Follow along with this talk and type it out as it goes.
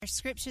Our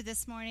scripture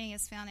this morning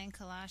is found in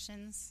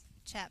Colossians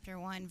chapter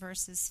 1,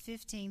 verses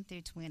 15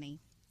 through 20.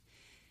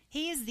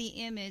 He is the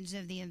image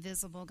of the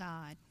invisible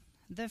God,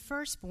 the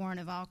firstborn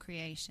of all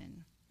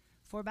creation.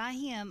 For by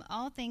him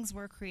all things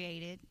were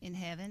created in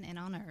heaven and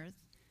on earth,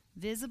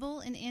 visible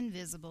and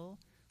invisible,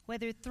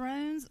 whether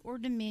thrones or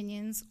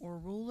dominions or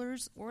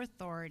rulers or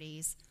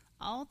authorities,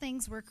 all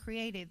things were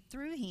created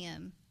through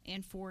him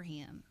and for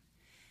him.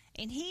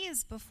 And he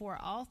is before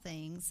all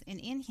things, and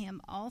in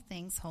him all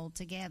things hold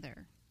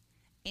together.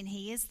 And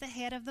he is the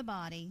head of the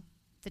body,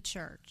 the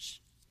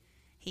church.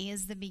 He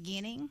is the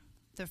beginning,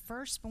 the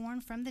firstborn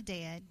from the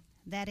dead,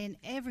 that in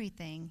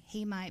everything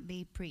he might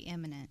be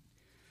preeminent.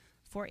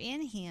 For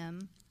in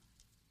him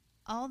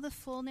all the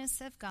fullness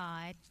of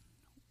God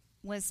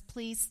was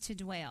pleased to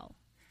dwell,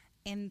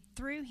 and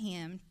through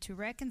him to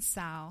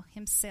reconcile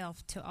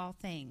himself to all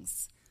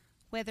things,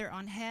 whether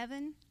on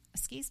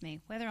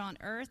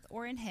earth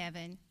or in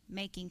heaven,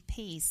 making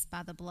peace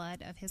by the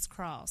blood of his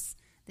cross.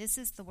 This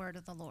is the word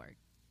of the Lord.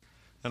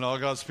 And all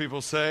God's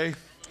people say,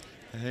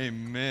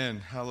 Amen.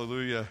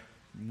 Hallelujah.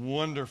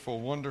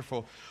 Wonderful,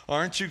 wonderful.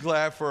 Aren't you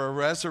glad for a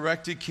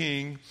resurrected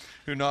King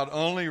who not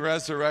only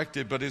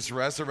resurrected, but is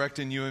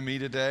resurrecting you and me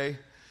today?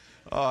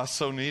 Oh, I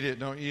so need it,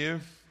 don't you?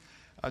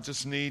 I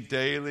just need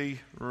daily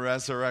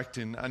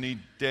resurrecting. I need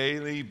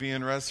daily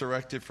being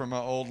resurrected from my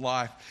old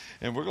life.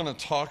 And we're going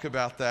to talk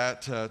about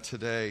that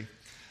today.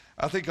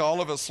 I think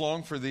all of us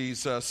long for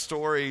these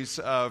stories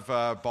of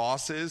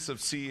bosses, of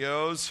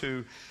CEOs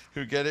who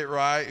get it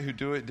right, who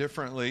do it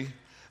differently.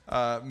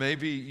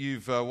 Maybe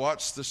you've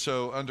watched the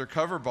show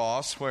Undercover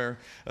Boss, where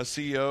a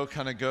CEO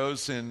kind of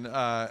goes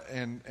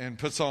and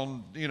puts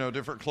on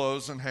different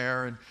clothes and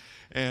hair,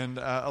 and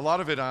a lot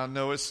of it I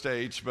know is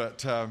staged,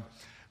 but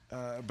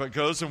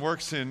goes and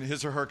works in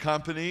his or her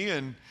company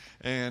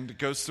and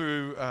goes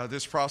through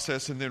this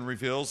process and then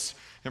reveals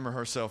him or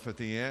herself at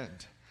the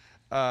end.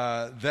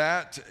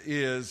 That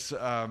is,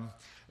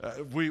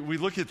 we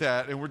look at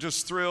that and we're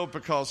just thrilled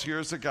because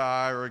here's a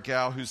guy or a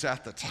gal who's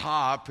at the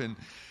top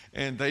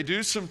and they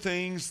do some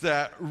things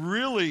that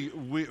really,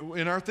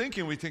 in our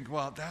thinking, we think,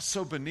 well, that's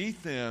so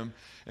beneath them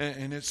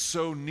and it's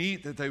so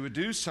neat that they would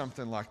do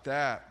something like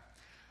that.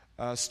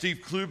 Steve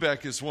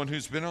Klubeck is one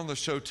who's been on the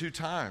show 2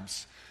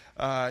 times.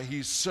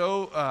 He's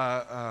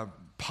so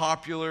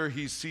popular.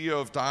 He's CEO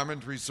of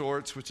Diamond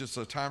Resorts, which is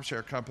a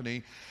timeshare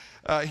company.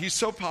 He's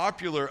so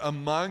popular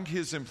among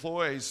his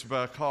employees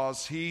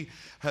because he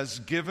has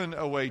given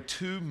away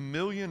 $2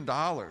 million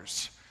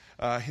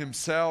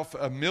himself,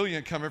 $1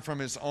 million coming from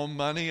his own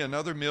money,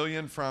 another $1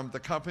 million from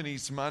the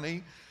company's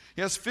money.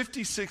 He has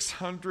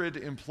 5,600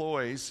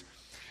 employees,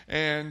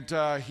 and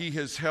he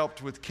has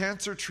helped with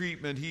cancer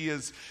treatment. He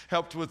has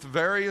helped with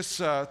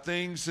various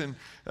things and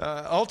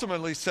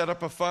ultimately set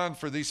up a fund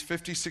for these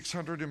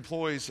 5,600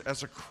 employees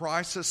as a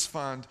crisis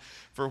fund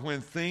for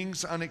when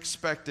things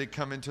unexpected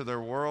come into their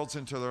worlds,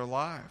 into their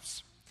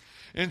lives.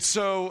 And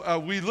so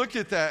we look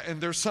at that,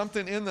 and there's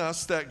something in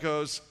us that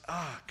goes,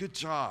 good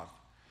job.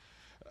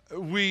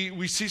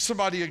 We see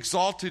somebody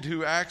exalted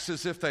who acts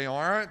as if they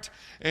aren't,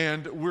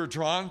 and we're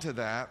drawn to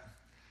that.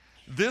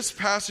 This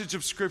passage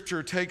of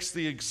Scripture takes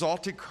the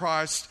exalted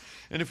Christ,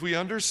 and if we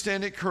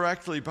understand it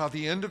correctly, by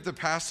the end of the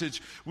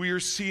passage, we are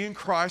seeing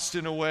Christ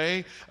in a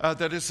way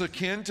that is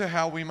akin to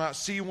how we might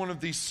see one of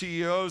these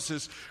CEOs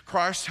as,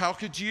 Christ, how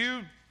could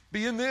you,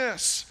 being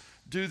this,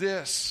 do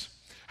this?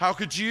 How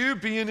could you,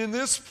 being in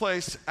this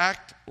place,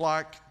 act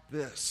like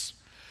this?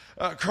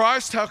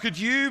 Christ, how could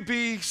you,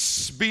 being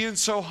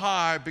so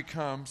high,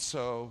 become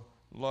so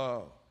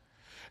low?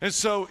 And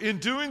so in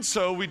doing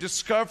so, we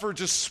discover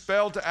just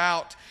spelled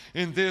out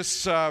in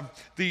these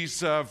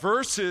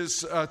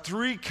verses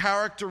 3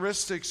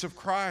 characteristics of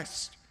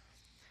Christ.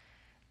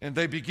 And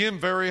they begin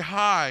very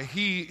high.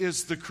 He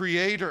is the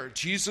creator.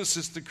 Jesus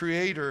is the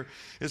creator.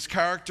 Is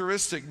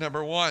characteristic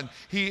number 1.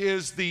 He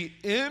is the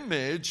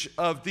image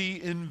of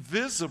the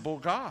invisible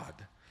God,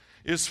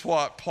 is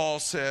what Paul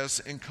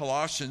says in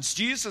Colossians.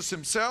 Jesus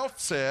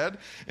himself said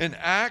in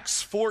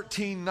Acts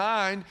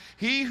 14:9,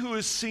 he who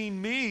has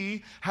seen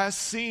me has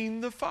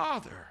seen the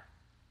Father.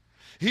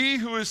 He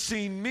who has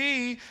seen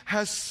me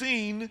has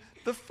seen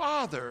the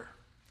Father.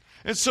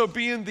 And so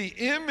being the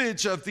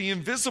image of the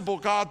invisible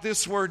God,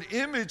 this word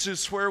image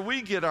is where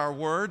we get our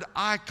word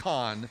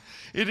icon.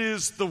 It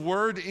is, the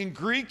word in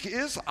Greek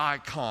is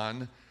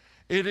icon.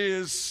 It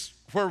is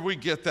where we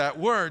get that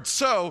word.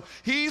 So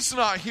he's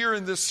not here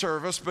in this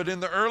service, but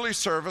in the early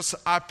service,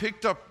 I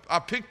picked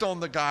on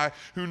the guy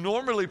who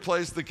normally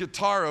plays the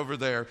guitar over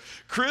there.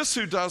 Chris,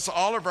 who does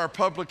all of our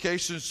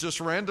publications,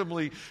 just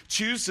randomly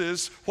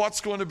chooses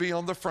what's going to be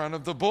on the front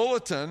of the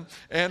bulletin.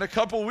 And a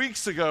couple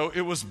weeks ago,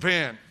 it was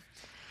Ben.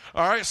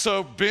 All right,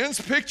 so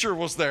Ben's picture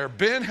was there.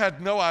 Ben had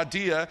no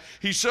idea.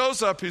 He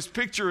shows up, his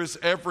picture is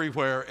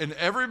everywhere, and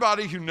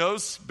everybody who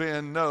knows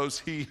Ben knows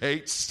he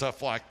hates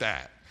stuff like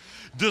that.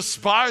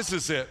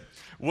 Despises it.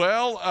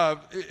 Well,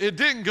 it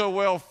didn't go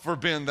well for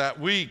Ben that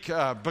week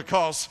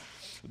because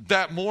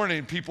that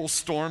morning people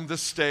stormed the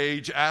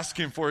stage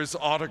asking for his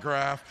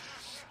autograph.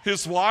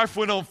 His wife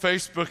went on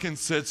Facebook and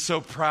said,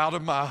 "So proud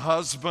of my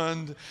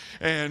husband."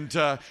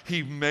 And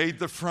he made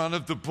the front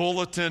of the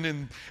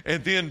bulletin.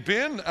 And then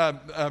Ben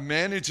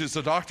manages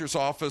a doctor's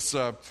office,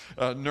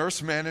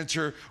 nurse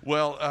manager.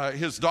 Well,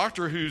 his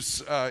doctor,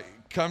 who's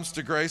comes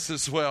to Grace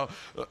as well,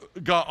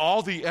 got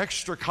all the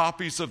extra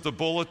copies of the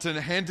bulletin,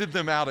 handed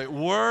them out at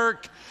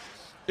work.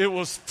 It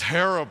was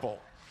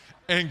terrible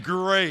and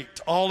great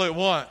all at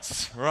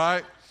once,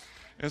 right?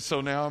 And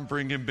so now I'm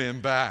bringing Ben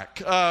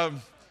back.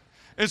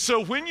 And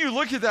so when you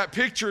look at that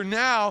picture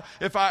now,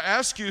 if I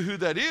ask you who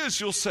that is,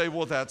 you'll say,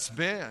 well, that's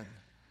Ben.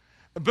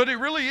 But it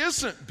really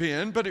isn't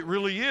Ben, but it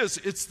really is.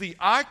 It's the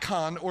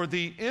icon or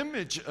the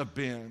image of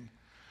Ben.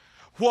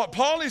 What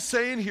Paul is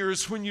saying here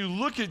is when you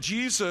look at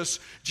Jesus,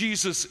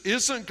 Jesus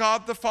isn't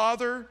God the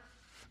Father,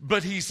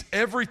 but he's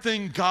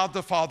everything God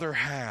the Father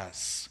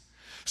has.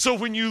 So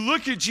when you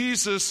look at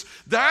Jesus,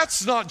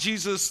 that's not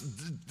Jesus.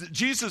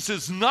 Jesus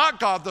is not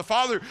God the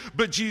Father,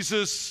 but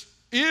Jesus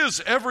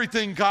is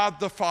everything God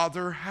the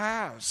Father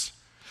has.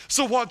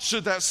 So what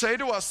should that say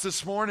to us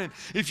this morning?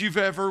 If you've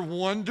ever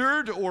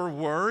wondered or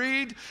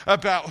worried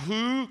about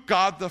who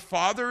God the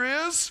Father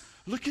is,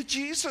 look at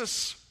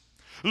Jesus.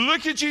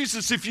 Look at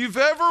Jesus. If you've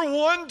ever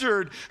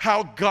wondered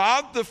how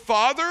God the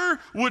Father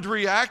would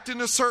react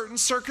in a certain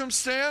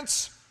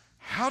circumstance,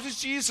 how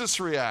does Jesus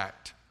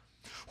react?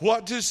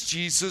 What does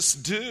Jesus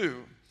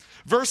do?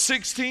 Verse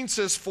 16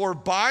 says, "For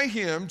by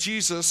him,"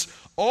 Jesus,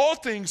 "all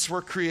things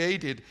were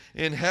created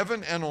in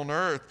heaven and on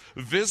earth,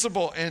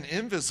 visible and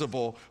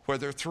invisible,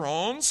 whether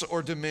thrones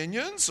or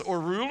dominions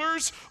or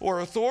rulers or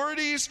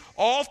authorities,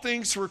 all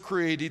things were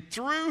created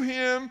through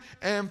him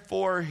and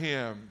for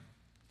him."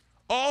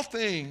 All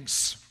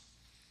things.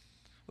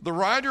 The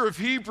writer of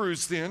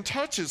Hebrews then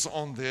touches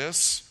on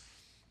this.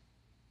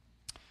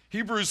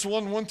 Hebrews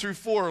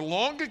 1:1-4,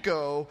 "Long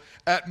ago,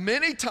 at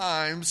many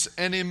times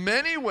and in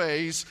many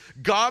ways,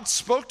 God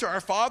spoke to our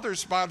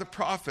fathers by the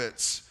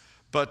prophets.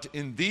 But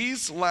in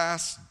these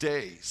last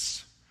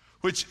days,"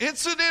 which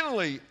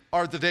incidentally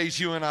are the days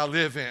you and I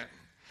live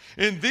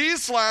in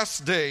these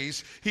last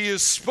days, he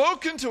has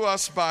spoken to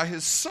us by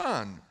his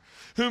Son,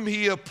 whom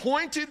he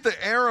appointed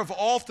the heir of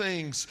all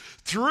things,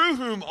 through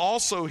whom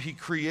also he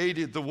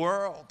created the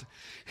world.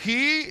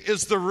 He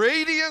is the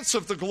radiance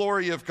of the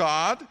glory of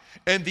God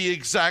and the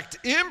exact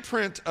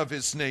imprint of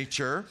his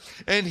nature,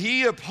 and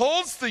he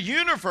upholds the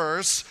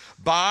universe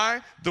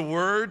by the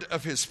word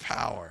of his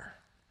power.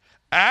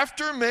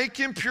 After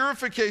making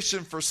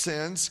purification for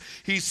sins,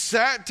 he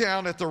sat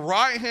down at the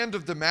right hand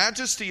of the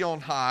Majesty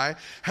on high,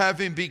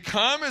 having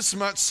become as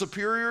much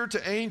superior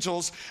to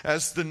angels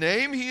as the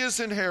name he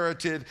has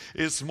inherited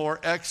is more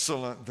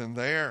excellent than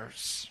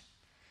theirs.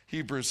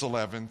 Hebrews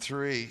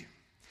 11:3.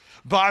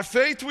 By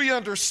faith we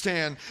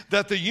understand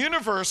that the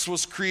universe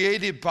was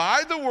created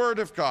by the word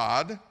of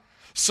God,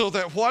 so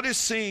that what is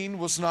seen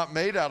was not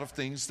made out of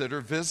things that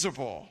are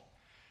visible.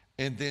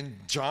 And then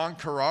John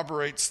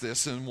corroborates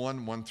this in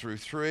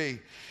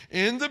 1:1-3.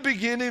 "In the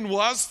beginning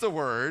was the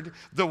Word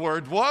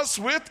was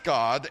with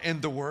God,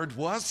 and the Word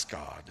was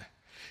God.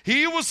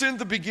 He was in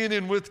the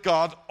beginning with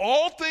God.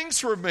 All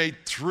things were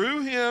made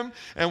through him,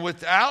 and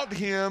without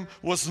him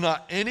was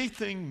not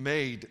anything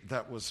made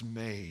that was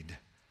made."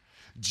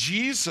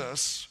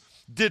 Jesus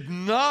did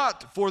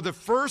not for the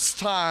first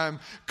time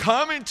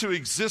come into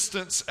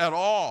existence at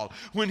all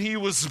when he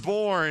was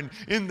born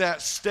in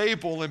that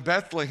stable in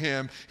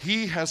Bethlehem.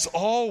 He has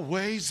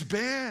always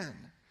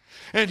been.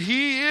 And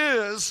he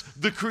is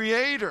the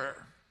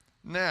creator.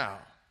 Now,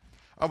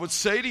 I would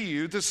say to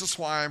you, this is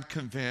why I'm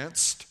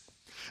convinced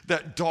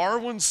that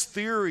Darwin's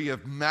theory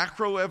of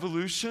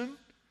macroevolution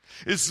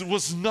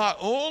was not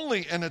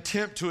only an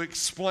attempt to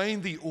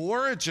explain the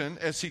origin,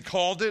 as he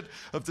called it,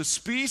 of the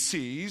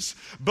species,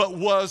 but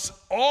was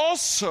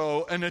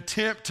also an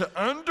attempt to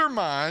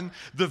undermine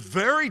the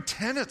very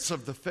tenets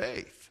of the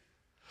faith.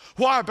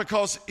 Why?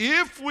 Because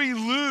if we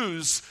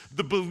lose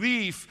the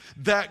belief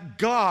that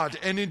God,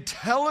 an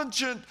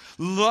intelligent,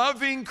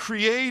 loving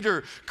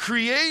creator,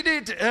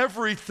 created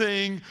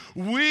everything,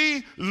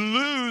 we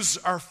lose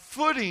our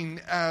footing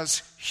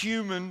as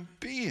human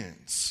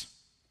beings.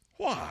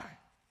 Why?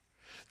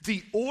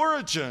 The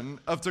origin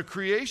of the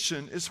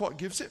creation is what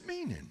gives it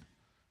meaning.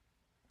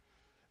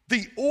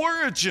 The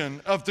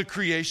origin of the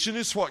creation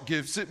is what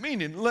gives it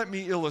meaning. Let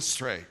me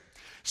illustrate.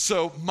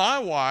 So my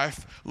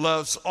wife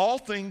loves all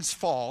things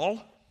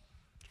fall,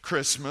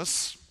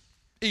 Christmas,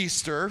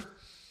 Easter,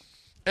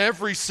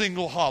 every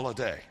single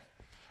holiday.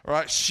 All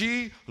right?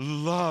 She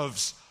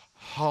loves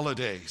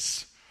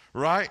holidays,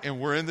 right? And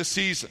we're in the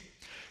season.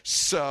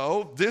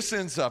 So this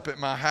ends up at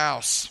my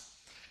house.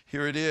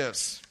 Here it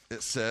is.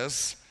 It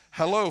says,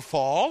 "Hello,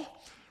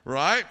 fall,"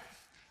 right?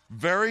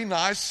 Very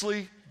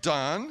nicely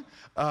done.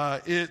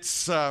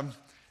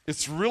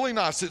 It's really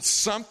nice. It's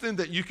something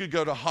that you could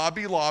go to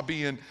Hobby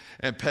Lobby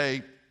and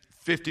pay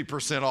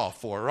 50% off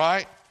for,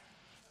 right?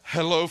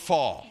 Hello,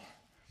 fall.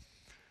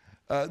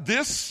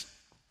 This,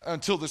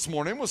 until this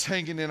morning, was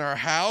hanging in our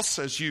house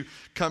as you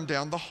come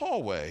down the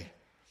hallway.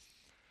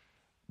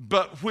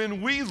 But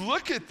when we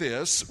look at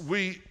this,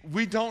 we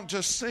don't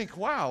just think,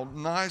 wow,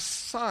 nice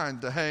sign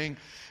to hang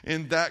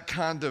in that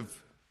kind of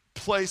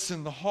place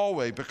in the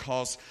hallway,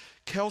 because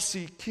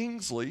Kelsey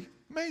Kingsley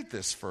made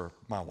this for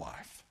my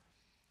wife.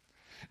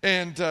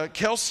 And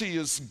Kelsey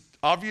is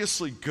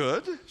obviously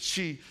good.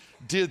 She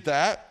did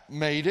that,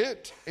 made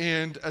it,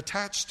 and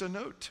attached a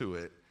note to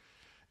it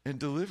and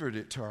delivered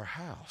it to our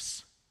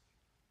house.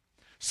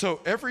 So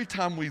every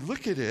time we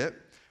look at it,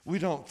 we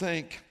don't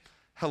think,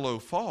 hello,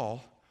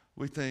 fall.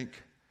 We think,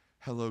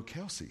 hello,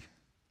 Kelsey.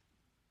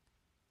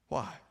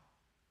 Why?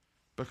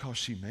 Because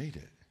she made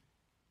it.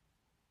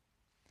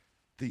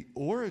 The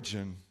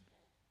origin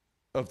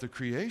of the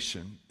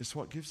creation is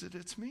what gives it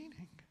its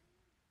meaning.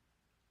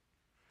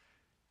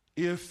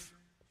 If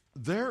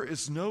there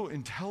is no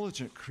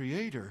intelligent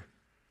creator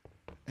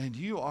and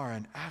you are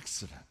an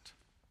accident,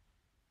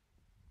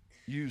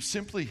 you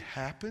simply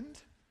happened,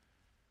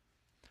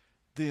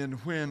 then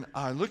when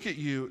I look at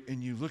you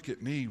and you look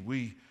at me,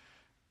 we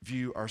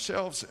view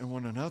ourselves and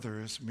one another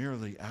as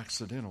merely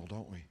accidental,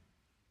 don't we?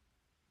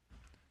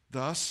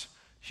 Thus,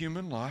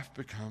 human life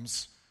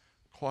becomes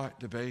quite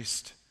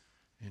debased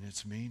in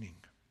its meaning.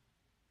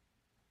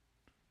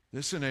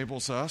 This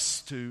enables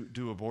us to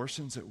do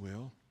abortions at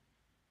will.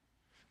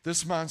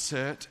 This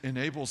mindset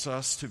enables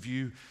us to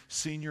view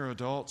senior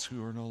adults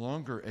who are no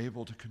longer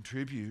able to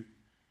contribute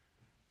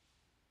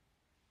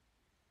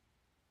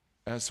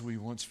as we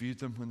once viewed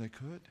them when they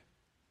could.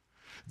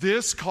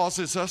 This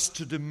causes us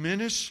to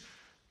diminish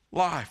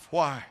life.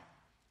 Why?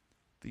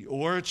 The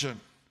origin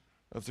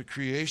of the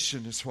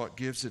creation is what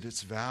gives it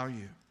its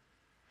value.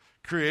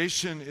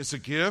 Creation is a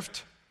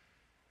gift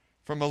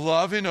from a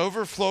loving,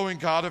 overflowing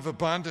God of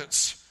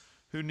abundance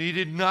who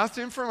needed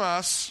nothing from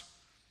us,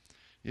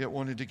 yet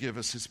wanted to give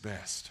us his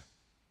best.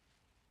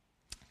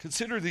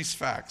 Consider these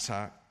facts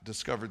I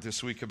discovered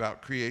this week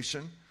about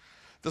creation.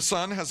 The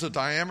sun has a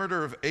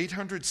diameter of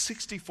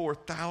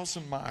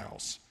 864,000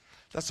 miles.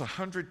 That's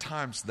 100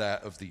 times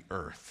that of the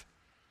earth.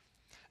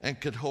 And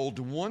could hold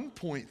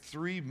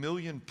 1.3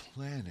 million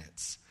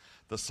planets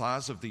the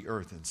size of the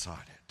earth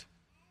inside it.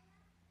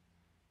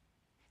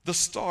 The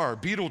star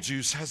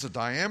Betelgeuse has a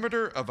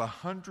diameter of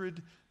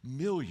 100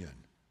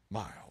 million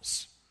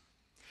miles.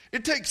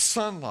 It takes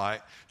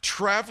sunlight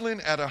traveling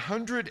at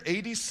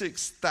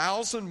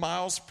 186,000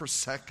 miles per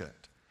second,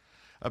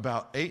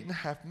 about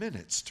 8.5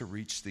 minutes to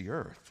reach the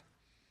earth.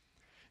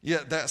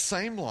 Yet that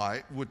same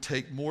light would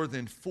take more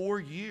than 4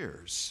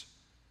 years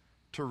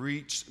to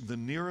reach the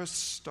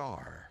nearest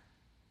star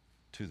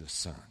to the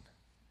sun.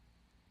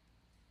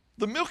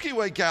 The Milky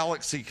Way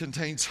galaxy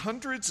contains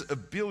hundreds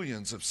of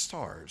billions of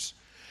stars,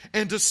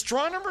 and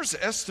astronomers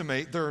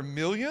estimate there are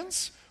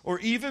millions or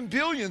even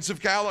billions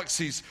of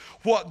galaxies.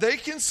 What they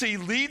can see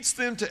leads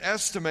them to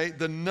estimate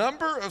the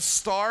number of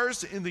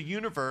stars in the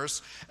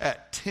universe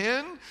at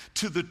 10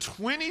 to the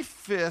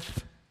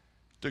 25th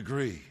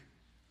degree.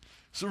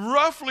 So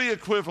roughly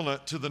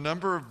equivalent to the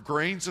number of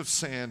grains of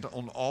sand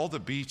on all the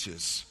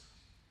beaches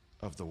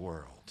of the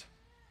world.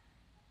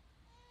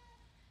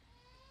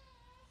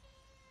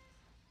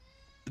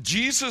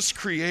 Jesus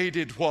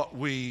created what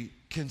we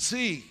can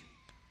see.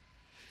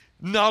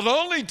 Not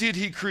only did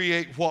he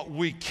create what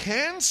we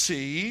can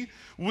see,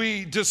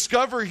 we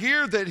discover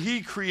here that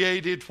he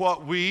created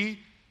what we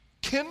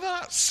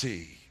cannot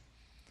see.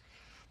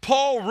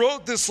 Paul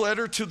wrote this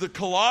letter to the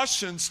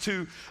Colossians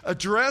to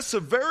address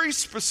a very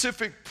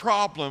specific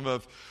problem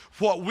of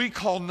what we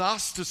call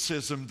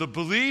Gnosticism, the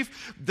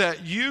belief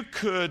that you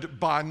could,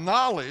 by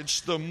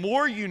knowledge, the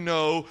more you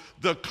know,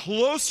 the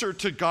closer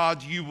to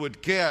God you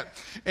would get.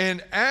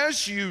 And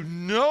as you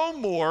know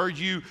more,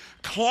 you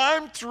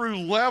climb through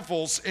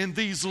levels, and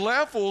these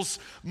levels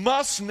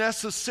must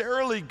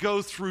necessarily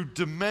go through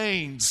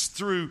domains,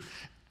 through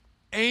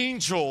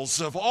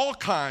angels of all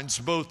kinds,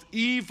 both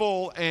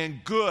evil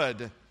and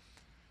good.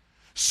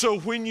 So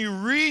when you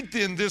read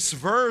in this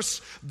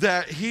verse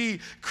that he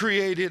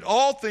created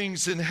all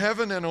things in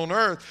heaven and on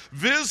earth,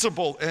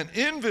 visible and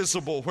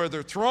invisible,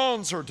 whether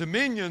thrones or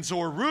dominions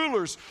or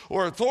rulers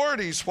or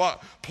authorities,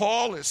 what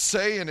Paul is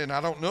saying, and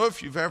I don't know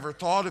if you've ever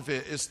thought of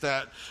it, is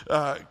that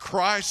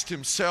Christ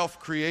himself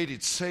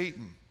created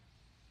Satan.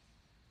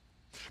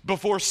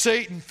 Before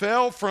Satan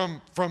fell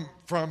from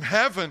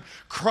heaven,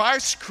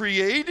 Christ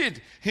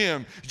created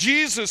him.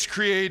 Jesus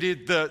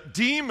created the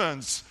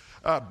demons.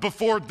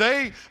 Before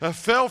they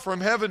fell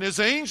from heaven as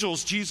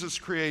angels, Jesus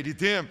created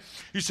them.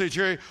 You say,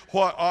 Jerry,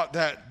 what ought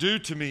that do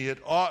to me? It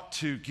ought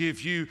to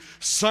give you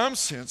some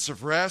sense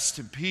of rest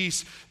and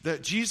peace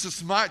that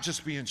Jesus might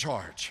just be in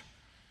charge.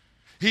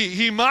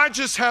 He might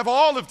just have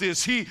all of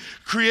this. He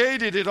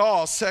created it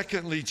all.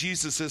 Secondly,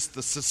 Jesus is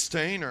the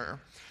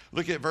sustainer.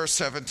 Look at verse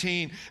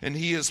 17. And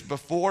he is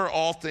before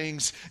all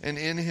things, and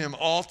in him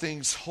all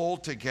things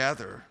hold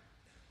together.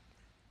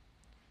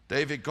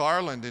 David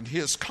Garland, in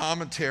his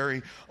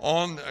commentary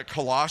on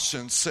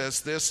Colossians, says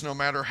this: no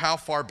matter how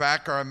far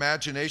back our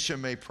imagination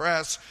may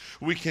press,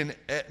 we can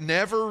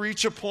never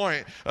reach a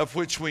point of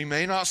which we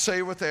may not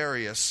say with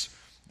Arius,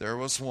 there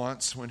was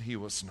once when he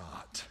was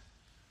not.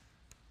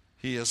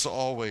 He has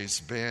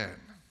always been.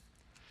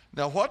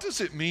 Now, what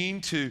does it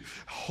mean to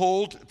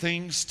hold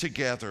things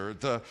together?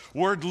 The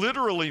word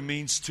literally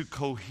means to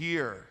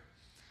cohere.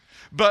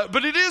 But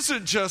it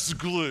isn't just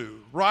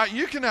glue, right?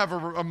 You can have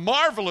a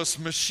marvelous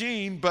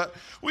machine, but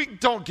we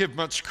don't give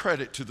much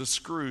credit to the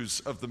screws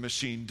of the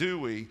machine, do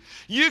we?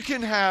 You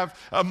can have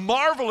a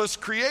marvelous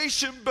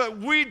creation, but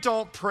we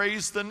don't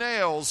praise the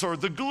nails or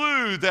the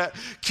glue that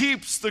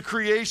keeps the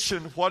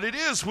creation what it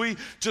is. We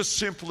just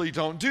simply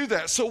don't do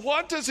that. So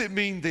what does it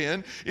mean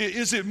then?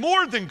 Is it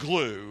more than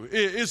glue?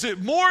 Is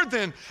it more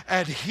than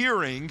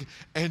adhering?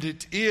 And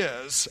it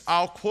is.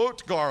 I'll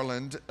quote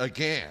Garland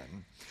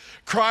again.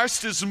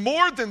 Christ is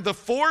more than the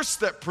force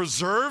that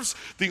preserves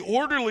the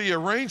orderly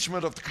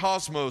arrangement of the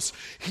cosmos.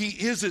 He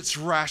is its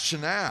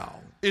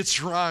rationale,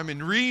 its rhyme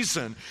and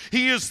reason.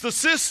 He is the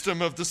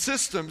system of the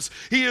systems.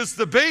 He is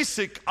the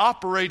basic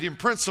operating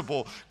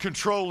principle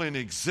controlling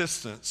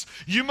existence.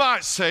 You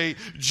might say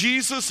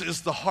Jesus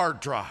is the hard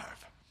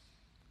drive.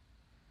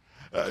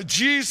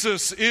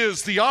 Jesus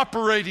is the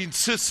operating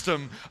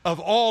system of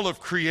all of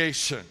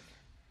creation.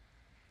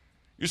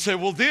 You say,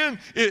 well then,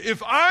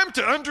 if I'm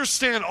to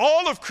understand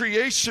all of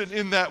creation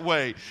in that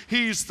way,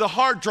 he's the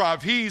hard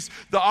drive, he's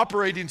the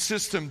operating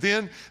system,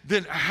 then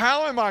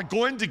how am I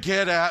going to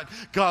get at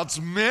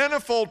God's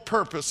manifold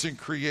purpose in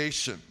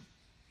creation?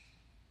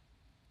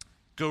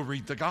 Go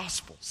read the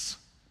Gospels.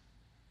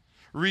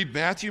 Read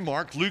Matthew,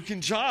 Mark, Luke,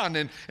 and John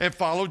and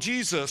follow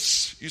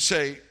Jesus. You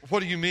say, what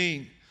do you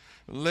mean?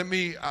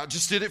 I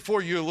just did it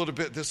for you a little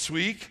bit this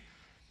week.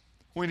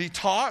 When he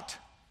taught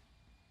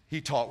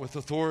with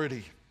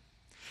authority.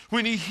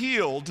 When he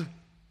healed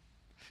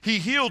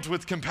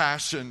with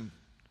compassion.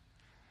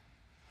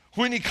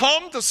 When he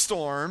calmed the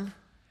storm,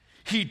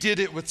 he did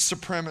it with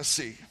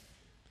supremacy.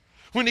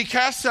 When he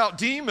cast out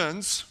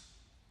demons,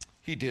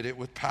 he did it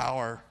with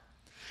power.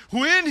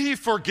 When he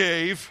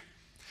forgave,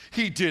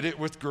 he did it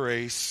with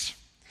grace.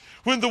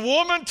 When the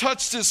woman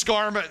touched his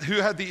garment who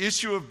had the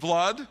issue of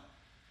blood,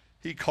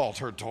 he called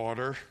her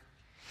daughter.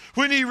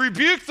 When he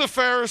rebuked the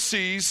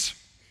Pharisees,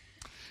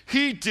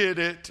 he did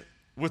it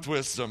with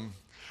wisdom.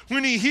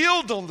 When he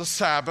healed on the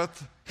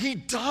Sabbath, he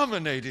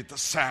dominated the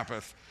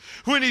Sabbath.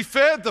 When he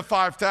fed the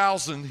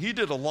 5,000, he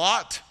did a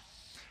lot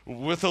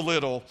with a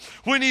little.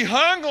 When he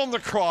hung on the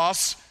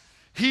cross,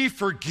 he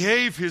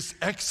forgave his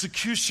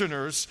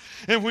executioners.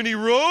 And when he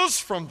rose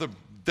from the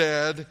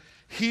dead,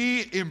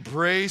 he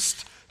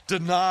embraced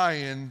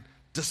denying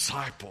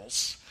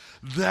disciples.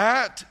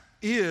 That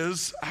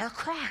is our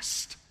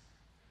Christ.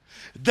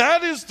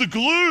 That is the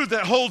glue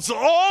that holds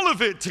all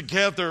of it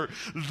together.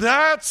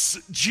 That's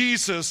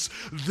Jesus.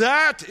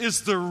 That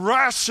is the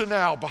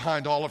rationale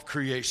behind all of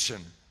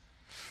creation.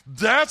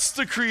 That's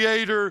the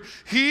Creator.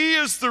 He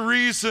is the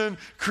reason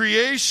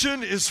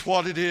creation is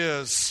what it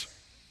is.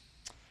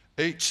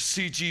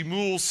 H.C.G.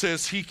 Moule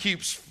says he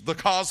keeps the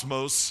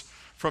cosmos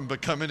from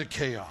becoming a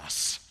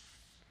chaos.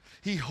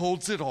 He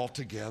holds it all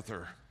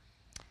together.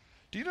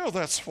 Do you know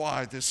that's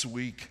why this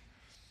week,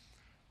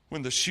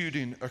 when the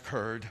shooting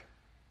occurred,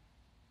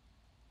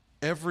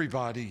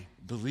 everybody,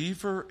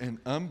 believer and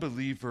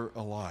unbeliever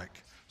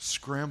alike,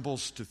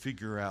 scrambles to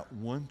figure out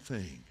one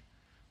thing.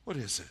 What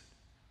is it?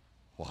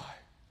 Why?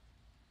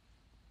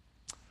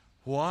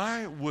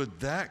 Why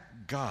would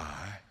that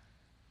guy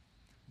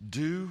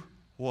do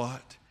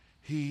what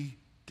he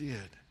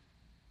did?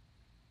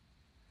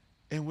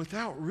 And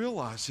without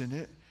realizing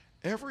it,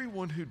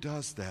 everyone who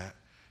does that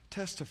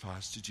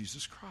testifies to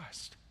Jesus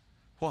Christ.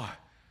 Why?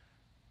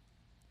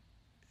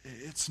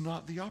 It's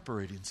not the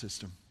operating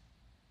system.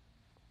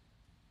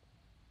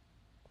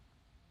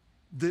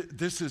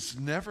 This is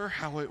never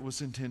how it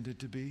was intended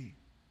to be.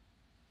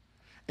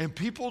 And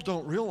people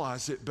don't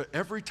realize it, but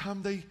every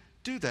time they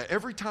do that,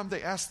 every time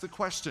they ask the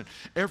question,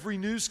 every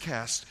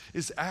newscast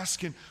is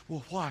asking,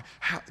 well, why?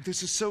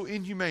 This is so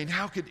inhumane.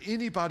 How could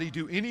anybody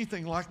do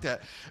anything like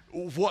that?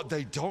 What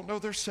they don't know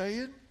they're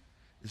saying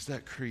is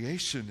that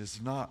creation is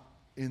not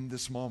in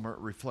this moment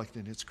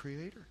reflecting its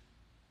Creator.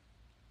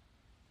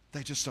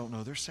 They just don't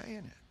know they're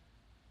saying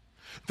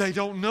it. They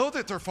don't know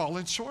that they're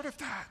falling short of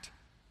that.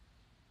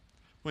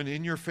 When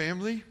in your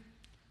family,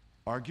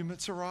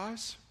 arguments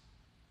arise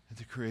and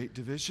they create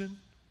division,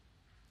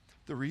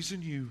 the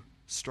reason you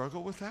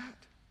struggle with that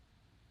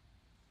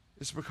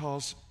is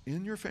because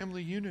in your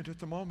family unit at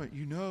the moment,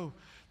 you know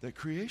that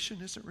creation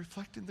isn't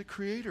reflecting the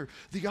Creator,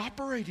 the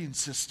operating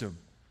system.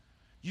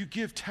 You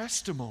give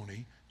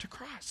testimony to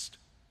Christ.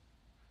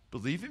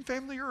 Believing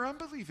family or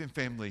unbelieving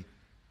family,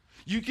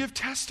 you give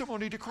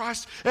testimony to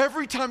Christ.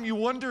 Every time you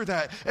wonder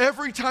that,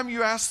 every time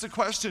you ask the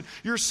question,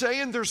 you're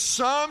saying there's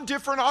some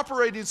different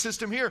operating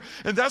system here.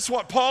 And that's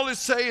what Paul is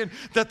saying,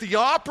 that the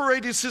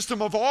operating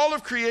system of all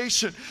of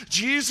creation,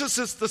 Jesus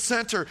is the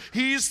center.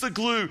 He's the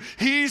glue.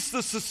 He's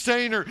the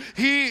sustainer.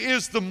 He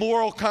is the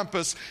moral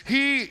compass.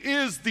 He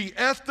is the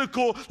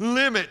ethical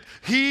limit.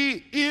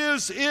 He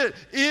is it.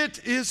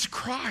 It is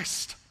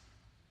Christ.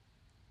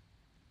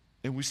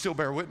 And we still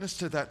bear witness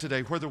to that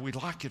today, whether we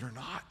like it or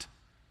not.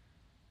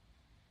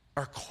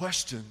 Our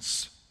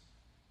questions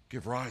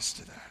give rise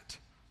to that.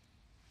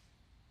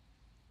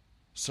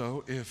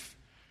 So if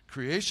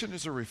Creation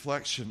is a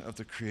reflection of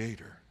the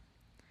Creator.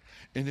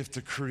 And if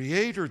the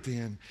Creator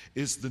then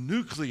is the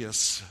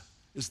nucleus,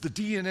 is the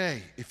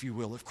DNA, if you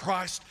will, if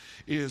Christ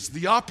is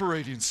the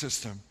operating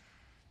system,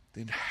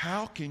 then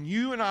how can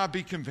you and I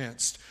be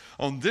convinced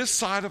on this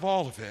side of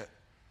all of it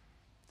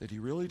that He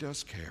really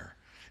does care?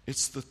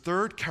 It's the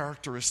third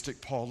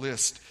characteristic Paul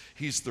lists.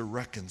 He's the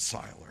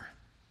reconciler.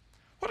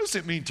 What does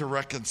it mean to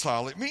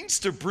reconcile? It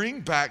means to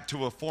bring back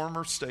to a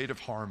former state of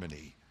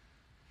harmony.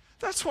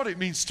 That's what it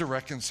means to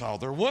reconcile.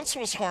 There once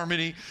was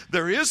harmony.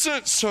 There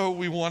isn't, so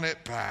we want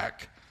it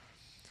back.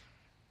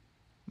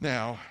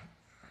 Now,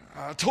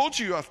 I told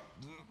you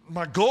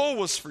my goal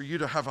was for you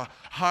to have a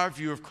high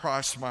view of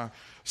Christ. My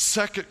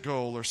second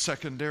goal or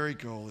secondary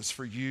goal is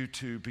for you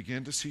to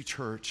begin to see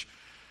church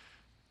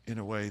in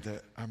a way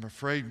that I'm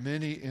afraid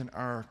many in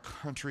our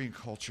country and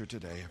culture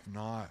today have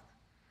not.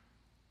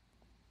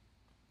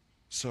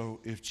 So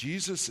if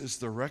Jesus is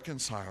the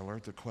reconciler,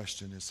 the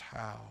question is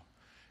how?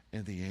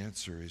 And the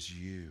answer is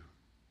you.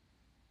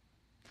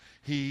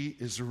 He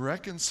is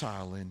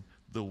reconciling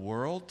the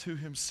world to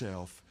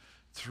Himself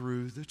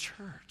through the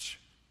church.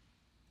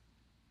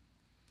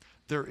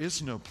 There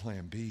is no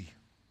plan B.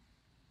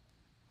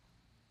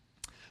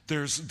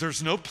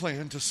 There's no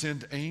plan to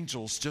send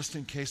angels just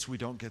in case we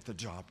don't get the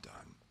job done.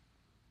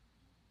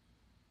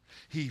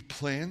 He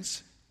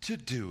plans to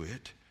do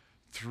it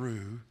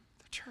through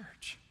the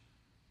church.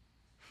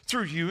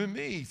 Through you and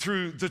me,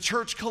 through the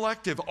church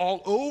collective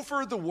all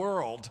over the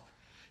world.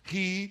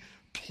 He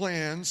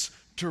plans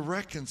to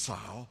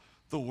reconcile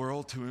the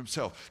world to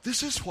Himself.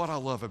 This is what I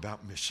love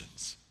about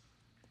missions.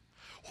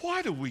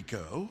 Why do we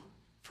go?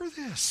 For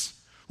this.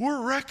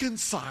 We're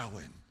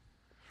reconciling.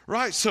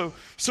 Right? So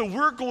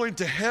we're going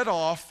to head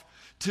off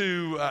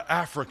to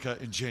Africa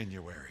in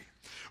January.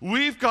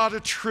 We've got a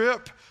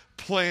trip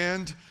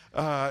planned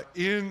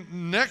in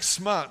next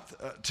month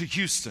to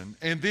Houston.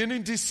 And then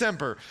in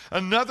December,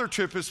 another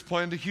trip is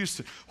planned to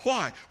Houston.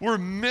 Why? We're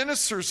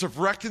ministers of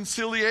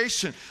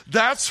reconciliation.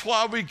 That's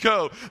why we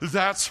go.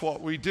 That's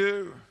what we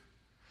do.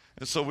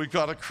 And so we've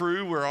got a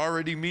crew. We're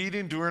already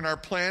meeting during our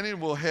planning.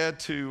 We'll head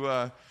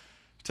to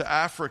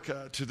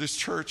Africa, to this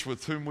church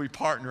with whom we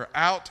partner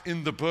out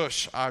in the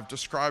bush. I've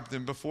described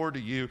them before to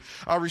you.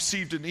 I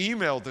received an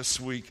email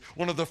this week,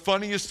 one of the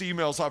funniest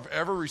emails I've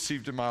ever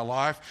received in my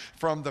life,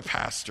 from the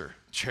pastor,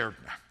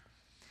 Cherdna.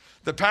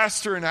 The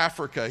pastor in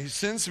Africa, he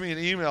sends me an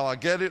email. I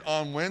get it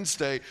on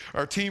Wednesday.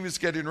 Our team is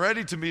getting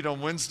ready to meet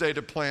on Wednesday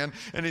to plan,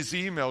 and his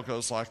email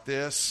goes like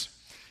this.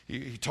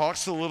 He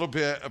talks a little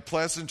bit of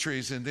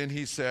pleasantries, and then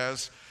he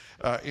says,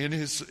 in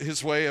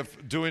his way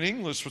of doing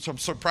English, which I'm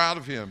so proud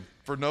of him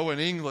for knowing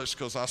English,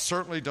 because I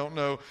certainly don't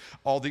know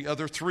all the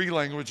other 3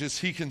 languages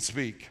he can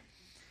speak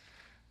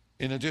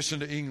in addition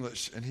to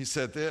English. And he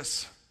said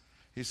this.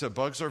 He said,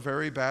 bugs are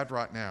very bad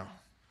right now.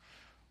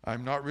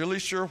 I'm not really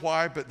sure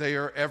why, but they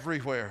are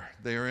everywhere.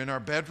 They are in our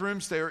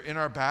bedrooms. They are in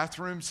our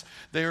bathrooms.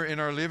 They are in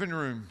our living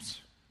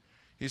rooms.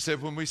 He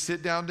said, when we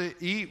sit down to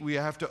eat, we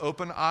have to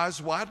open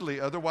eyes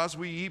widely. Otherwise,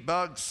 we eat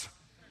bugs.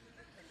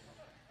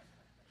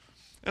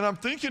 And I'm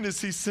thinking, as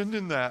he's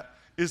sending that,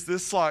 is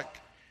this like,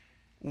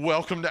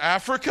 welcome to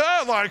Africa?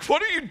 Like,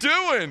 what are you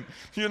doing?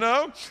 You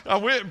know? I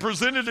went and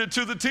presented it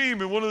to the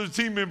team, and one of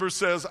the team members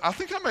says, I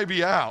think I may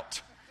be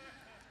out.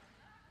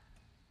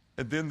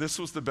 And then this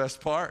was the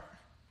best part.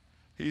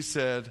 He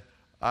said,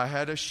 I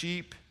had a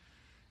sheep.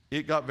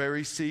 It got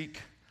very sick.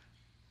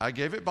 I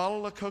gave it a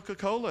bottle of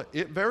Coca-Cola.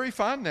 It very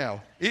fine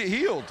now. It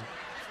healed.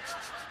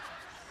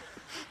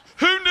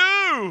 Who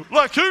knew?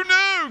 Like, who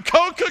knew?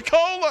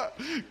 Coca-Cola.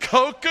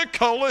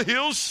 Coca-Cola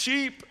heals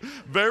sheep.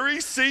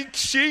 Very sick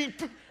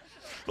sheep.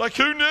 Like,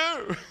 who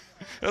knew?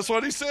 That's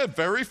what he said.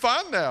 Very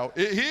fine now.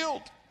 It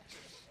healed.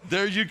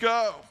 There you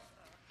go.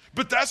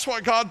 But that's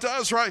what God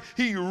does, right?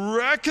 He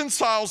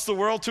reconciles the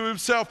world to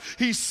Himself.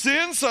 He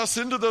sends us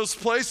into those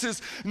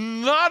places,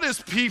 not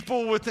as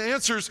people with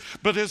answers,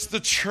 but as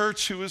the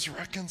church who is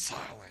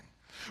reconciling.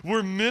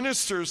 We're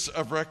ministers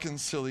of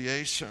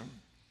reconciliation.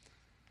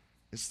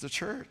 It's the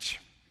church.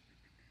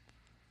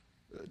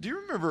 Do you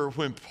remember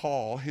when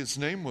Paul, his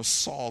name was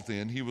Saul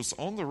then, he was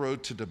on the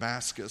road to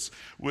Damascus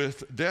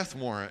with death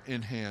warrant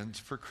in hand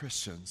for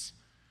Christians.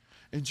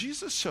 And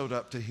Jesus showed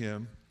up to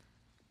him.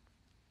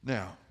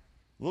 Now,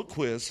 little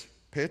quiz,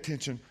 pay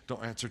attention,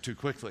 don't answer too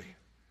quickly.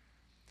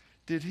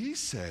 Did he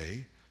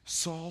say,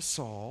 Saul,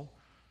 Saul,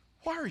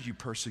 why are you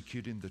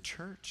persecuting the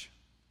church?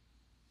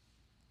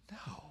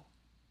 No.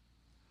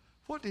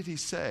 What did he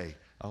say?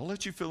 I'll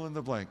let you fill in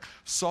the blank.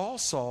 Saul,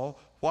 Saul,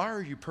 why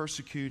are you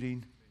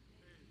persecuting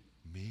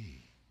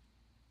me?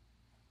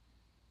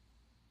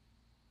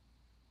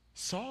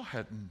 Saul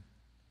hadn't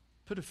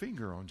put a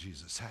finger on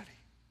Jesus, had he?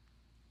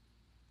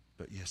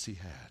 But yes, he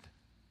had.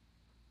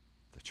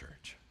 The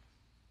church.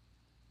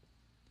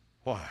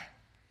 Why?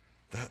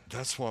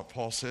 That's what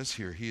Paul says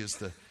here. He is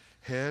the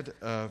head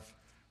of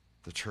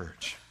the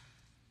church.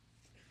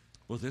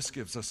 Well, this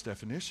gives us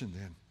definition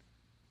then.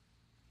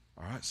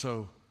 All right,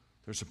 so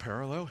there's a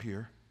parallel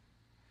here.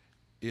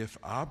 If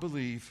I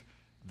believe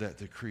that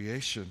the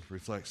creation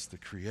reflects the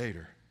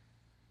Creator,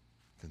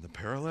 then the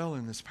parallel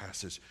in this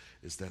passage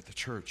is that the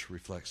church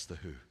reflects the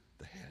who?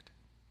 The head.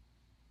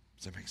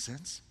 Does that make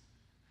sense?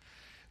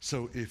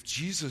 So if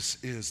Jesus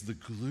is the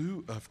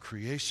glue of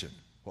creation,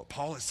 what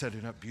Paul is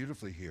setting up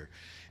beautifully here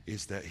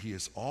is that he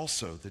is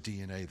also the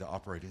DNA, the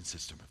operating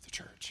system of the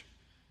church.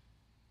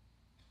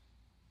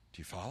 Do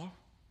you follow?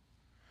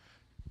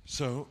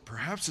 So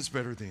perhaps it's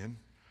better then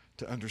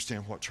to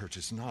understand what church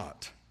is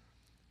not,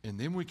 and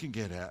then we can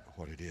get at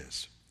what it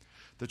is.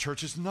 The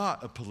church is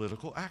not a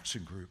political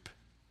action group.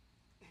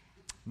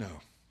 No.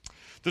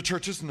 The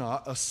church is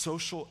not a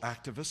social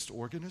activist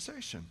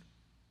organization.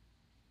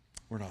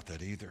 We're not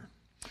that either.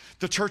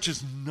 The church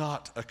is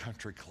not a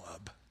country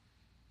club.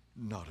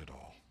 Not at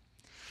all.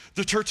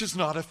 The church is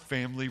not a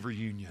family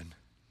reunion.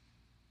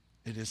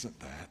 It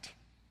isn't that.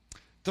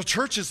 The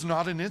church is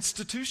not an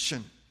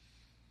institution.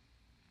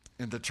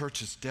 And the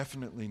church is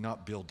definitely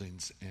not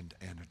buildings and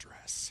an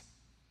address.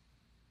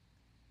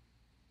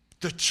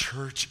 The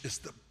church is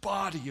the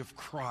body of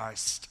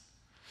Christ.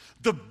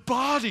 The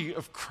body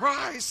of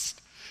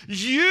Christ.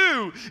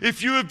 You,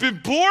 if you have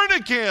been born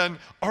again,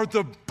 are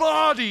the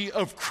body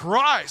of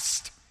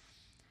Christ.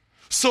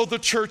 So the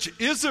church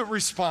isn't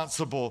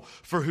responsible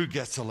for who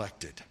gets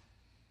elected.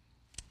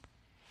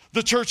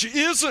 The church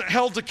isn't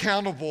held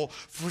accountable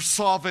for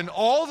solving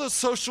all the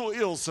social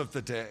ills of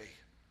the day.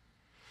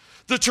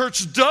 The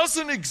church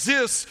doesn't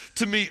exist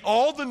to meet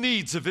all the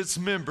needs of its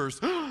members.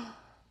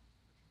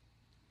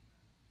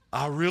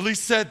 I really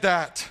said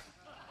that.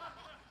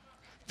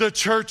 The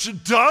church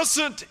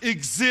doesn't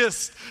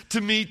exist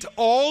to meet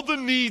all the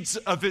needs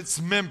of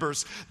its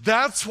members.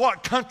 That's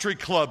what country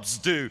clubs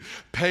do.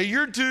 Pay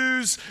your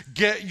dues,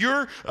 get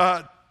your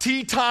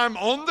tea time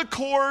on the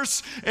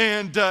course,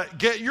 and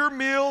get your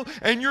meal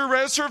and your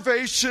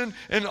reservation,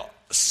 and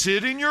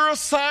sit in your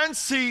assigned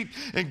seat,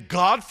 and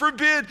God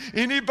forbid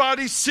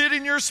anybody sit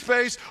in your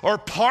space or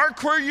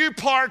park where you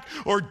park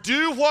or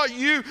do what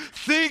you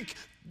think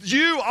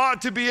you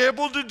ought to be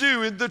able to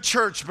do in the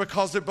church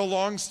because it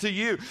belongs to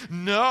you.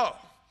 No.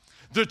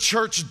 The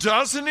church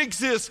doesn't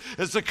exist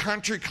as a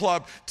country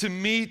club to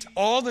meet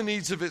all the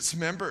needs of its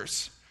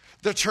members.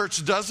 The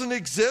church doesn't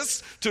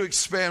exist to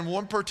expand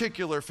one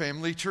particular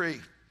family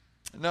tree.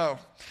 No.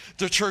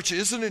 The church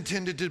isn't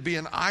intended to be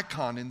an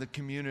icon in the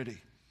community.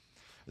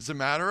 As a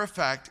matter of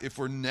fact, if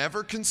we're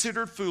never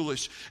considered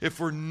foolish, if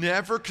we're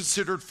never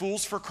considered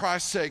fools for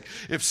Christ's sake,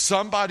 if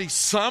somebody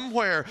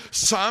somewhere,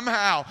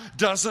 somehow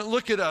doesn't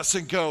look at us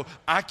and go,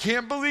 I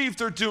can't believe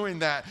they're doing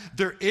that.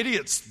 They're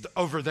idiots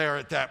over there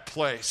at that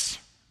place,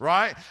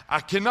 right? I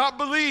cannot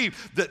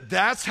believe that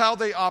that's how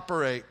they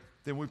operate.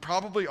 Then we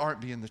probably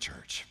aren't being the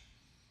church.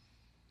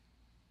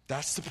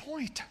 That's the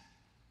point.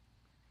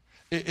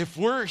 If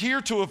we're here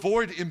to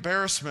avoid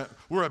embarrassment,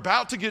 we're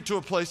about to get to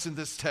a place in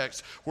this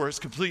text where it's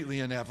completely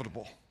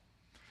inevitable.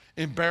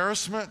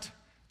 Embarrassment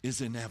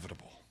is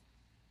inevitable.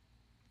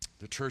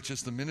 The church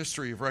is the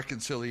ministry of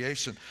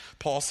reconciliation.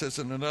 Paul says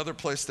in another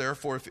place,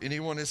 therefore, if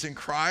anyone is in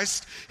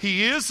Christ,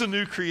 he is a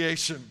new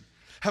creation.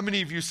 How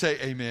many of you say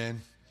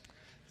amen?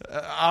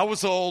 I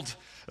was old,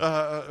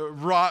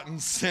 rotten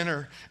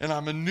sinner, and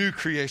I'm a new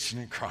creation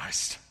in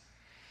Christ.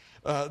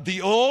 The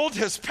old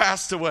has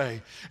passed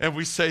away, and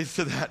we say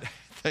to that,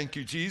 thank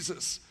you,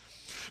 Jesus.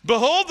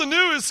 Behold, the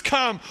new is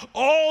come.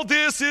 All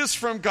this is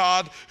from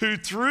God, who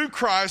through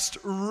Christ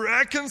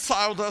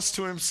reconciled us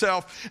to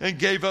himself and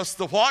gave us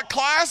the what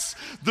class?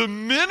 The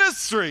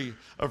ministry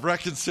of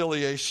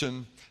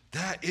reconciliation.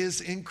 That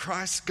is, in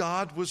Christ,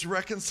 God was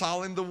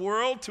reconciling the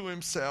world to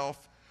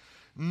himself,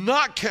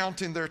 not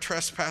counting their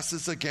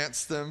trespasses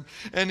against them,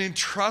 and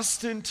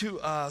entrusting to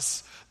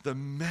us the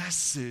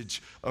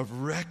message of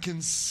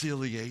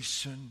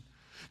reconciliation.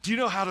 Do you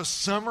know how to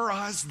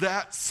summarize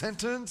that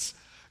sentence?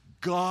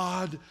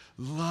 God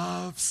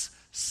loves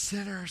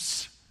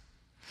sinners.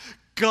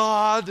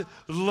 God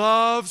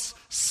loves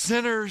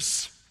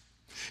sinners.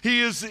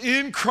 He is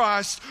in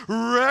Christ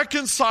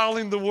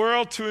reconciling the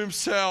world to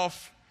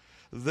himself.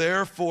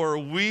 Therefore,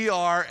 we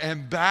are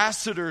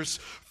ambassadors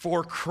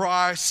for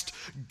Christ,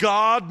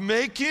 God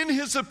making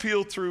his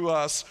appeal through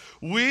us.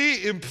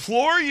 We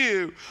implore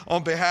you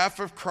on behalf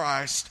of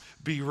Christ,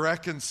 be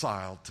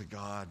reconciled to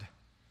God.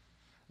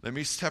 Let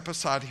me step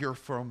aside here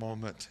for a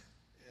moment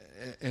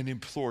and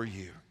implore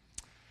you.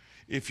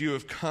 If you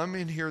have come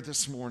in here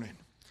this morning,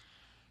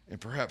 and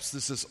perhaps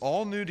this is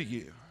all new to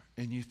you,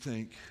 and you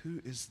think,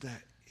 who is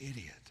that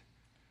idiot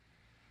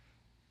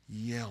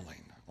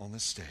yelling on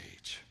the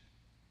stage,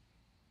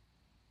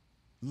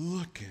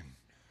 looking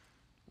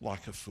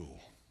like a fool?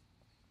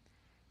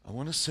 I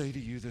want to say to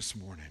you this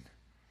morning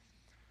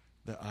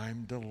that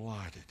I'm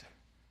delighted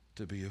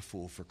to be a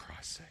fool for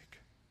Christ's sake.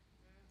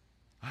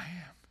 I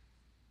am.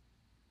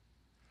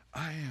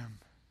 I am.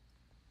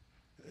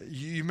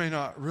 You may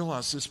not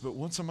realize this, but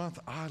once a month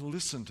I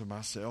listen to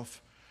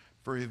myself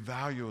for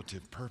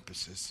evaluative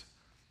purposes.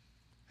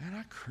 And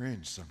I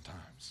cringe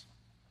sometimes.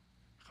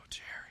 I go,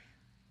 Jerry,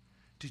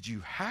 did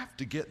you have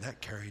to get that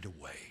carried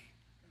away?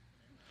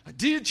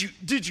 Did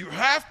you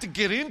have to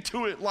get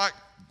into it like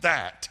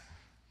that?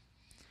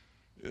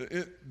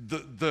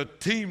 The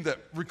team that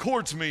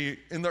records me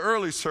in the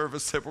early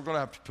service said we're going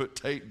to have to put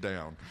tape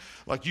down.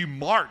 Like, you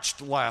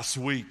marched last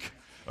week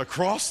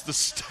across the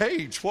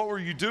stage. What were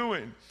you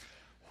doing?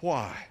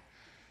 Why?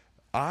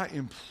 I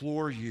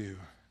implore you,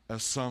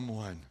 as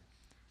someone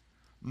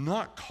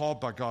not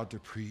called by God to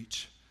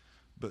preach,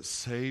 but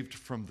saved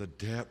from the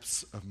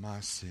depths of my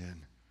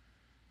sin,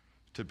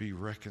 to be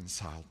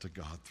reconciled to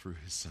God through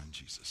his Son,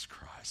 Jesus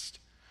Christ.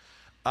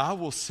 I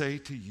will say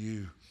to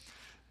you,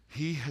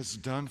 he has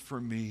done for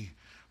me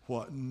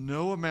what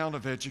no amount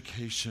of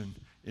education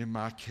in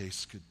my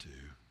case could do.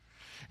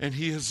 And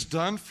he has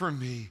done for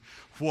me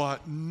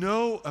what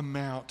no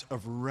amount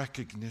of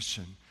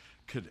recognition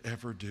could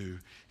ever do.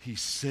 He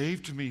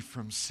saved me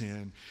from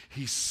sin.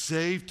 He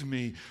saved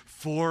me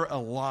for a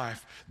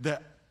life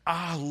that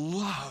I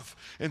love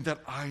and that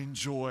I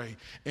enjoy.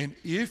 And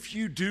if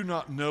you do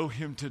not know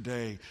him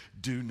today,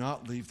 do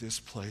not leave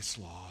this place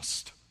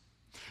lost.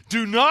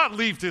 Do not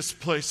leave this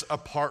place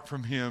apart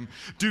from him.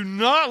 Do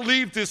not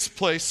leave this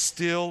place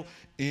still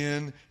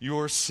in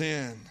your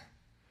sin.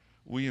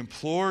 We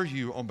implore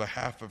you on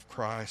behalf of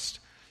Christ,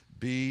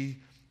 be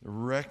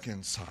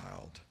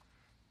reconciled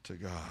to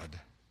God.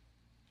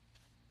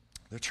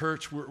 The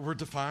church, we're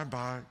defined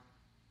by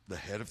the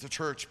head of the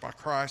church, by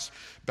Christ.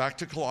 Back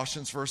to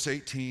Colossians verse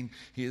 18.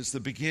 He is the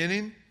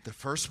beginning, the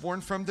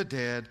firstborn from the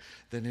dead,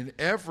 that in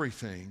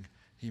everything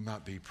he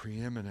might be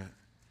preeminent.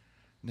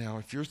 Now,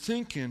 if you're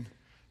thinking,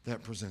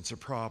 that presents a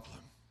problem.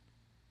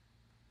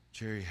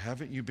 Jerry,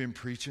 haven't you been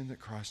preaching that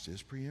Christ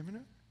is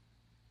preeminent?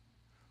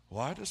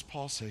 Why does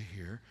Paul say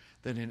here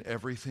that in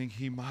everything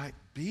he might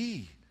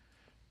be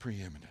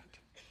preeminent?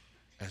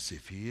 As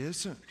if he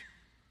isn't.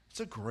 It's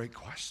a great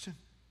question.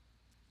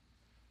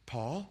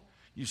 Paul,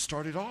 you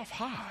started off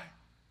high,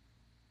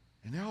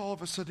 and now all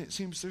of a sudden it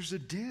seems there's a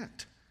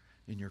dent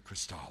in your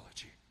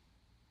Christology.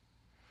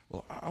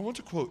 Well, I want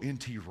to quote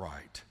N.T.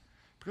 Wright,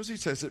 because he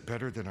says it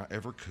better than I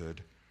ever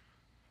could.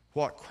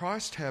 What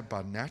Christ had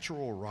by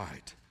natural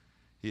right,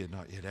 he had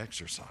not yet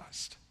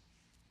exercised.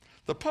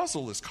 The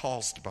puzzle is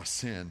caused by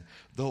sin,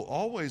 though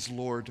always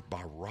Lord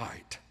by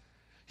right.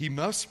 He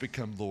must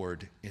become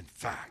Lord in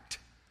fact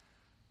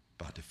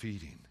by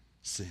defeating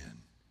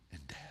sin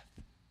and death.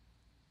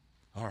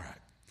 All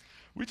right,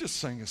 we just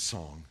sang a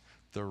song.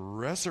 The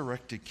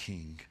resurrected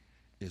King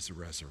is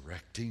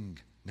resurrecting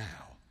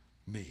now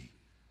me.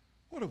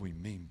 What do we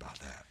mean by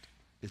that?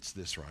 It's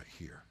this right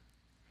here.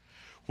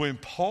 When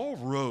Paul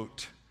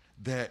wrote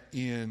that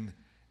in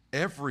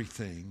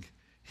everything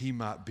he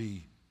might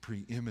be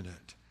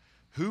preeminent,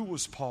 who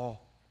was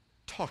Paul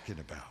talking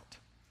about?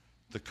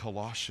 The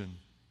Colossian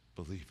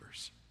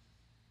believers.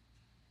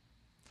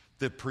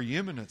 The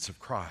preeminence of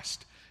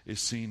Christ is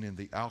seen in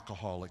the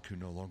alcoholic who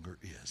no longer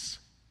is.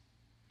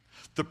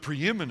 The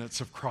preeminence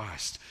of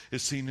Christ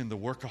is seen in the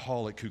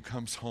workaholic who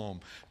comes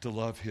home to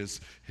love his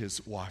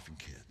wife and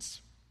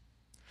kids.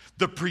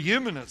 The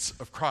preeminence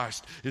of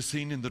Christ is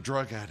seen in the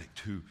drug addict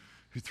who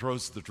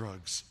throws the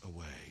drugs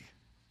away.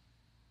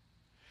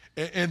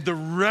 And the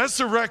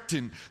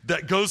resurrecting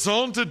that goes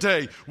on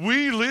today,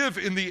 we live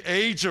in the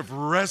age of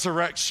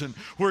resurrection,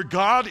 where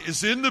God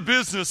is in the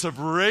business of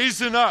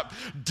raising up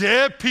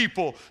dead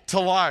people to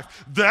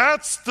life.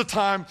 That's the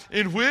time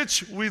in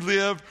which we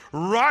live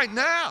right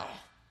now.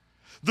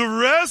 The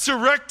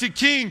resurrected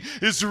King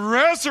is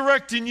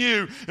resurrecting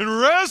you and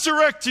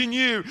resurrecting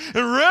you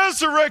and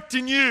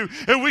resurrecting you.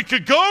 And we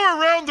could go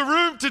around the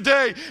room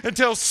today and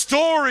tell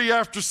story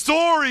after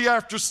story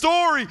after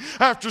story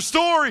after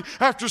story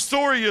after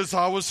story. As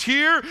I was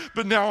here,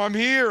 but now I'm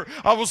here.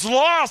 I was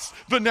lost,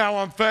 but now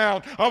I'm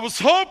found. I was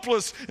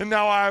hopeless, and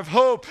now I have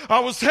hope. I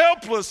was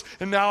helpless,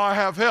 and now I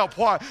have help.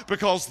 Why?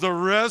 Because the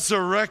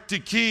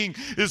resurrected King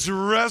is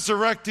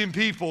resurrecting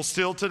people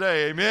still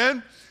today.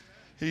 Amen?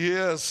 He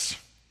is.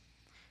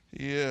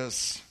 He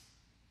is.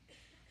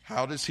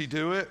 How does he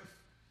do it?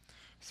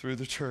 Through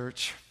the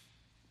church,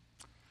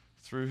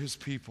 through his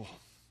people.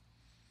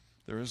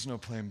 There is no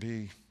plan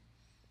B.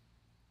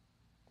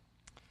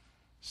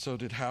 So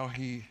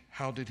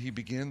how did he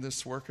begin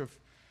this work of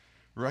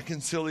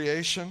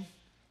reconciliation,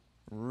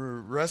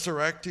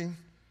 resurrecting?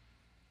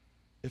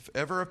 If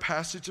ever a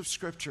passage of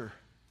Scripture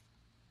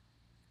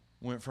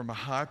went from a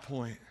high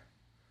point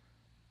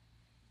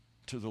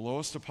to the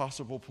lowest of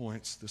possible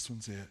points, this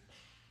one's it.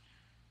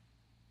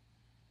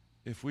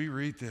 If we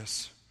read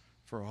this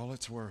for all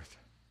it's worth,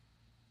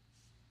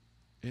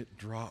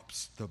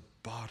 the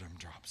bottom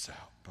drops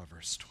out by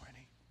verse 20.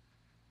 You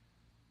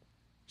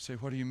say,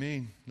 what do you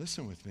mean?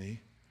 Listen with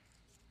me.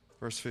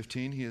 Verse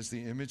 15, he is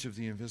the image of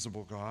the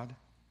invisible God,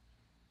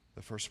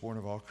 the firstborn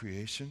of all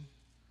creation.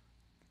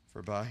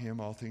 For by him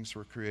all things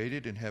were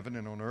created in heaven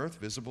and on earth,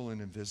 visible and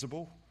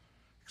invisible,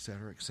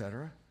 etc.,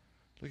 etc.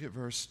 Look at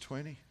verse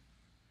 20.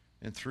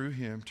 And through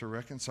him to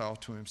reconcile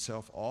to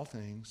himself all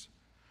things,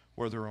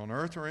 whether on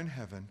earth or in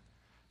heaven,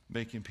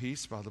 making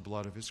peace by the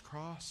blood of his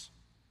cross.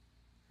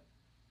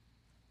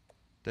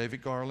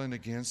 David Garland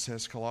again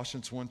says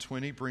Colossians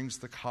 1:20 brings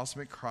the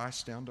cosmic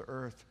Christ down to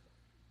earth,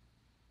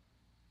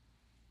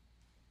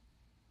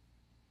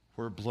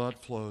 where blood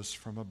flows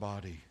from a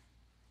body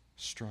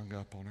strung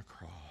up on a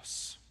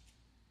cross.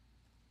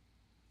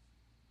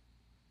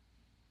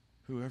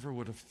 Whoever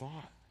would have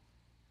thought?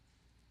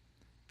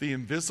 The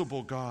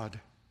invisible God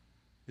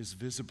is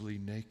visibly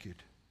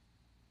naked.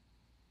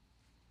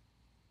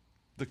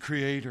 The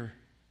Creator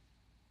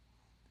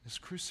is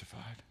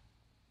crucified.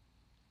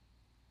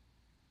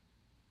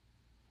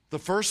 The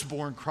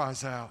firstborn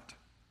cries out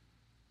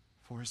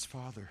for his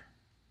father.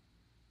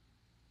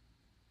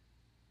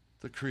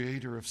 The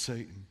creator of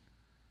Satan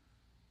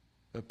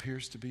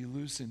appears to be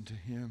losing to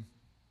him.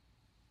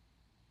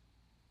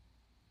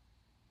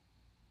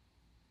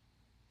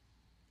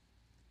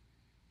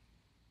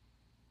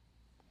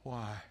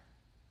 Why?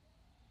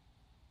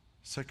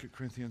 2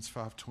 Corinthians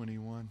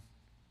 5:21.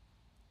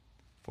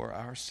 For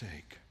our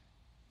sake,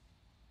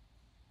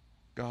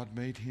 God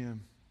made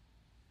him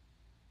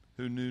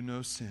who knew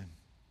no sin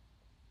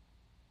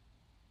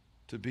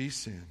to be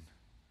sin,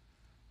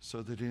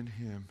 so that in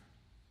him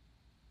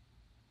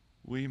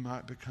we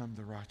might become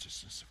the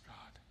righteousness of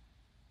God.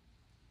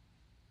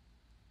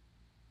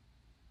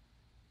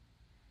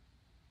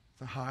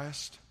 The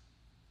highest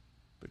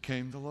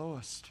became the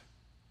lowest.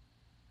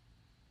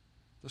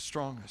 The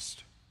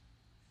strongest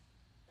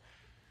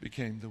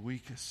became the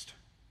weakest.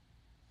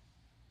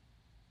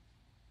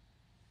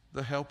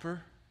 The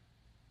helper,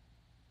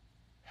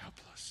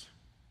 helpless.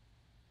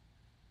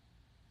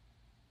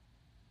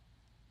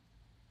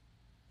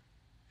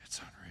 It's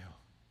unreal.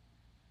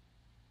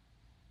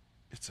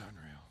 It's unreal.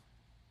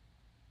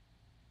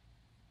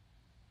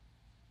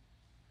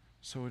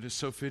 So it is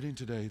so fitting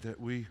today that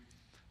we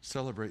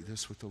celebrate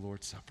this with the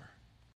Lord's Supper.